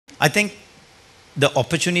I think the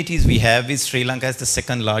opportunities we have is Sri Lanka is the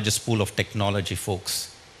second largest pool of technology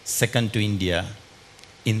folks, second to India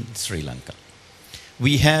in Sri Lanka.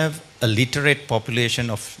 We have a literate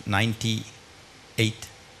population of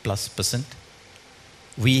 98+%.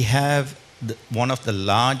 We have one of the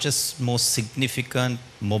largest, most significant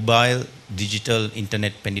mobile digital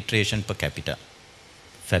internet penetration per capita.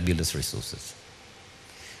 Fabulous resources.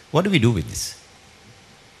 What do we do with this?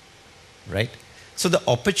 Right? So the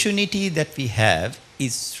opportunity that we have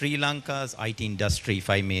is Sri Lanka's IT industry,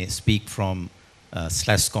 if I may speak from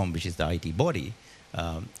SLASCOM, which is the IT body.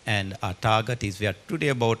 And our target is we are today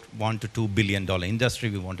about $1 to $2 billion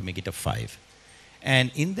industry. We want to make it a 5.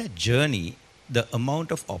 And in that journey, the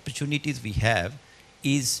amount of opportunities we have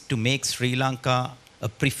is to make Sri Lanka a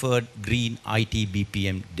preferred green IT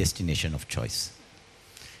BPM destination of choice.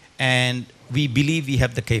 And we believe we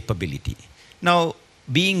have the capability. Now,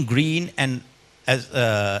 being green and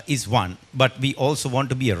is one, but we also want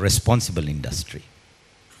to be a responsible industry.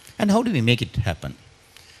 And how do we make it happen?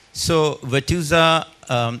 So Virtusa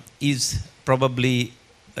is probably,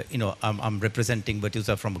 I'm representing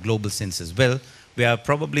Virtusa from a global sense as well. We are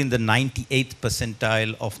probably in the 98th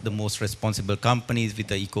percentile of the most responsible companies with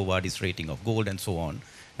the EcoVadis rating of gold and so on,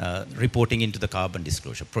 reporting into the Carbon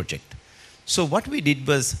Disclosure Project. So what we did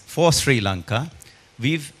was, for Sri Lanka,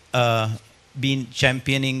 we've been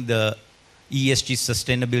championing the ESG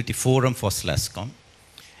Sustainability Forum for SLASCOM,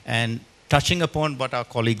 and touching upon what our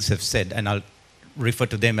colleagues have said, and I'll refer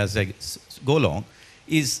to them as I go along,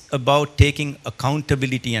 is about taking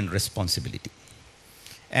accountability and responsibility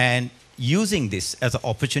and using this as an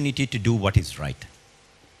opportunity to do what is right.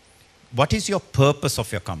 What is your purpose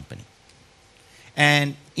of your company?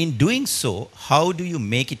 And in doing so, how do you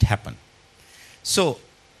make it happen? So,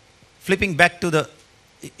 flipping back to the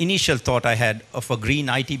initial thought I had of a green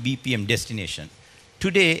IT BPM destination,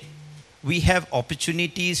 today we have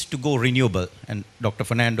opportunities to go renewable, and Dr.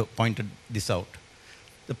 Fernando pointed this out.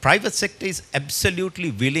 The private sector is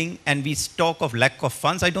absolutely willing, and we talk of lack of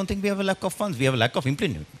funds. I don't think we have a lack of funds. We have a lack of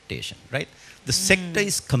implementation, right? The sector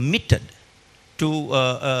is committed to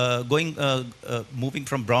moving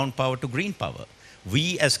from brown power to green power.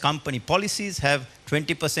 We as company policies have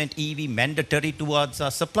 20% EV mandatory towards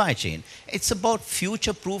our supply chain. It's about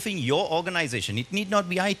future-proofing your organization. It need not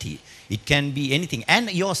be IT. It can be anything.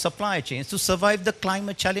 And your supply chains to survive the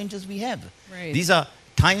climate challenges we have. Right. These are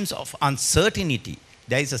times of uncertainty.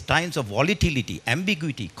 There is times of volatility,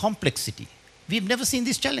 ambiguity, complexity. We've never seen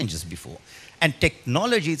these challenges before. And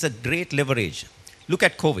technology is a great leverage. Look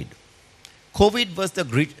at COVID. COVID was the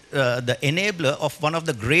enabler of one of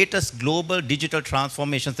the greatest global digital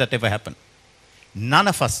transformations that ever happened. None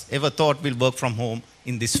of us ever thought we'll work from home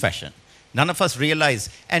in this fashion. None of us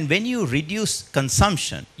realized. And when you reduce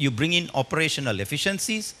consumption, you bring in operational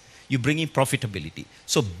efficiencies, you bring in profitability.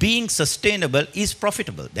 So being sustainable is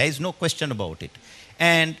profitable. There is no question about it.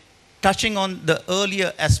 And touching on the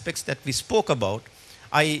earlier aspects that we spoke about,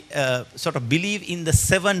 I sort of believe in the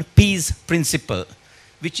 7 Ps principle,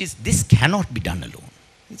 which is this cannot be done alone.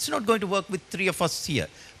 It's not going to work with 3 of us here.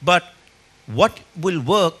 But what will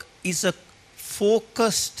work is a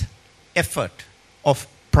focused effort of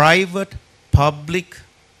private-public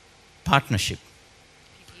partnership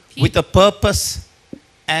with a purpose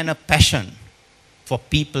and a passion for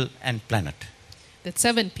people and planet. That's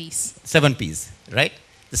 7 Ps. 7 Ps, right?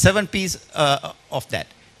 The 7 Ps of that.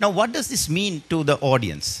 Now, what does this mean to the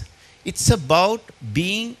audience? It's about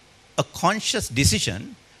being a conscious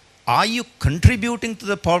decision. Are you contributing to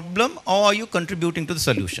the problem or are you contributing to the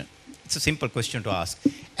solution? It's a simple question to ask.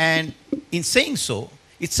 And in saying so,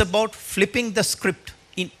 it's about flipping the script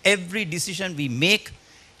in every decision we make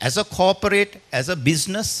as a corporate, as a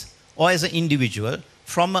business, or as an individual,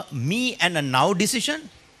 from a me and a now decision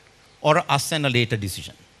or a us and a later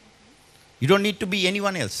decision. You don't need to be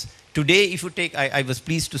anyone else. Today, if you take, I was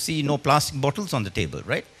pleased to see no plastic bottles on the table,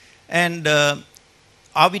 right? And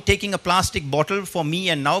are we taking a plastic bottle for me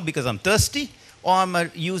and now because I'm thirsty? Or am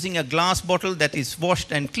I using a glass bottle that is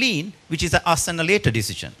washed and clean, which is a us and a later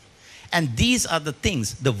decision? And these are the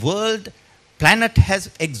things. The planet has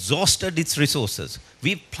exhausted its resources.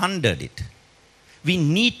 We've plundered it. We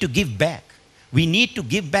need to give back. We need to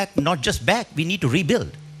give back, not just back, we need to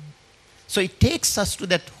rebuild. So it takes us to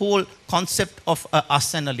that whole concept of a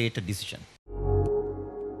us and a later decision.